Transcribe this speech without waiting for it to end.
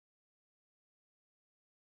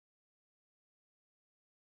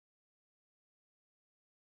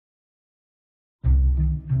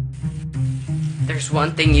There's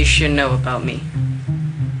one thing you should know about me.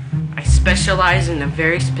 I specialize in a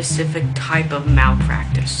very specific type of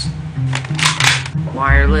malpractice.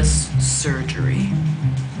 Wireless surgery.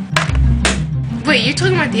 Wait, you're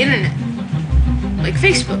talking about the internet? Like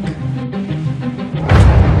Facebook?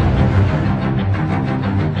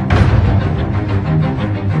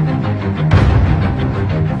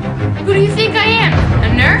 Who do you think I am?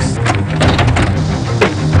 A nurse?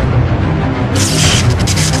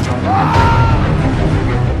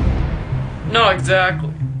 Not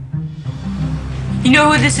exactly. You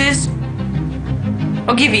know who this is?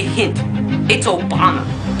 I'll give you a hint. It's Obama.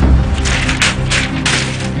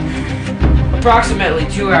 Approximately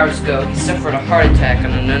 2 hours ago, he suffered a heart attack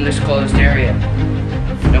in an undisclosed area.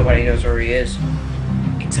 Nobody knows where he is,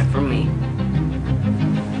 except for me.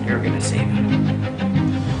 You're gonna save him.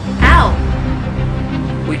 How?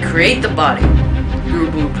 We create the body through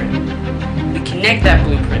a blueprint. We connect that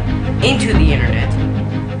blueprint into the internet.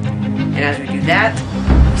 And as we do that,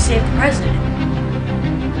 we save the president.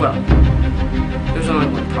 Well, there's only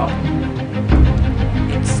one problem.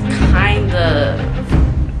 It's kinda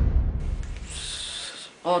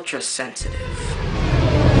ultra sensitive.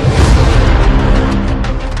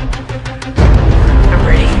 I'm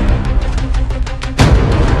ready.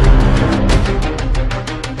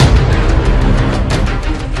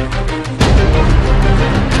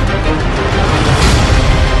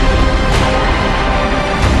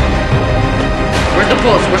 Where's the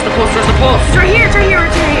pulse? Where's the pulse? Where's the pulse? It's right here, it's right here,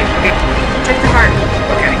 it's right here. Okay. Check the heart.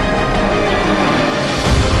 Okay.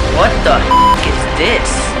 What the is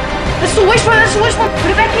this? That's the wishbone, that's the wishbone.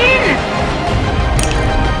 Put it back in.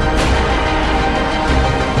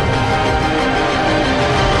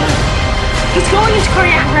 He's going into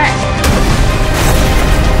cardiac arrest.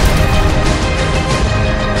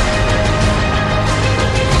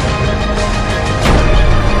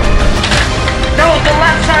 No, the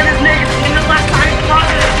left side is negative and the left side is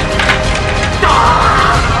positive.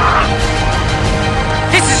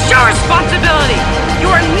 This is your responsibility. You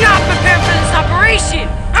are not prepared for this operation.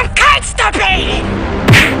 I'm constipated.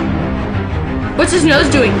 What's his nose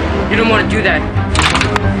doing? You don't want to do that.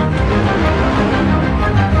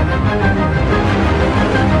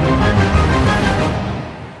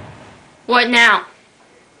 What now?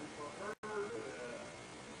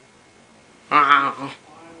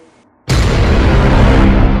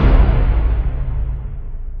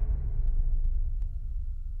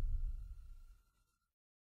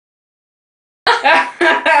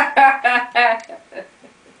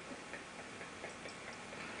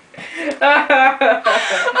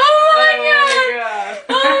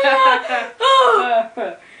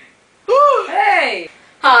 Hey!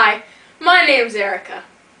 Hi, my name's Erica.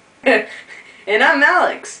 And I'm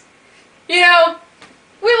Alex. You know,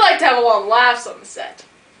 we like to have a lot of laughs on the set.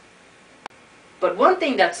 But one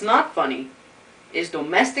thing that's not funny is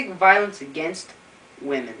domestic violence against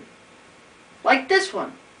women. Like this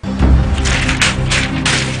one.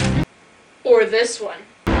 Or this one.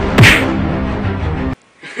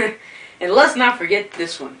 And let's not forget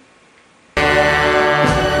this one.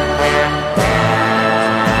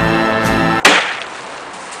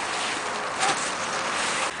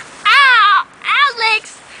 Ow!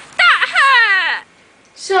 Alex! That hurt!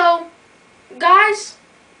 So, guys,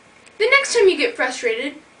 the next time you get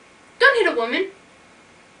frustrated, don't hit a woman.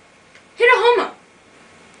 Hit a homo.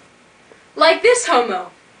 Like this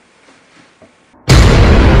homo.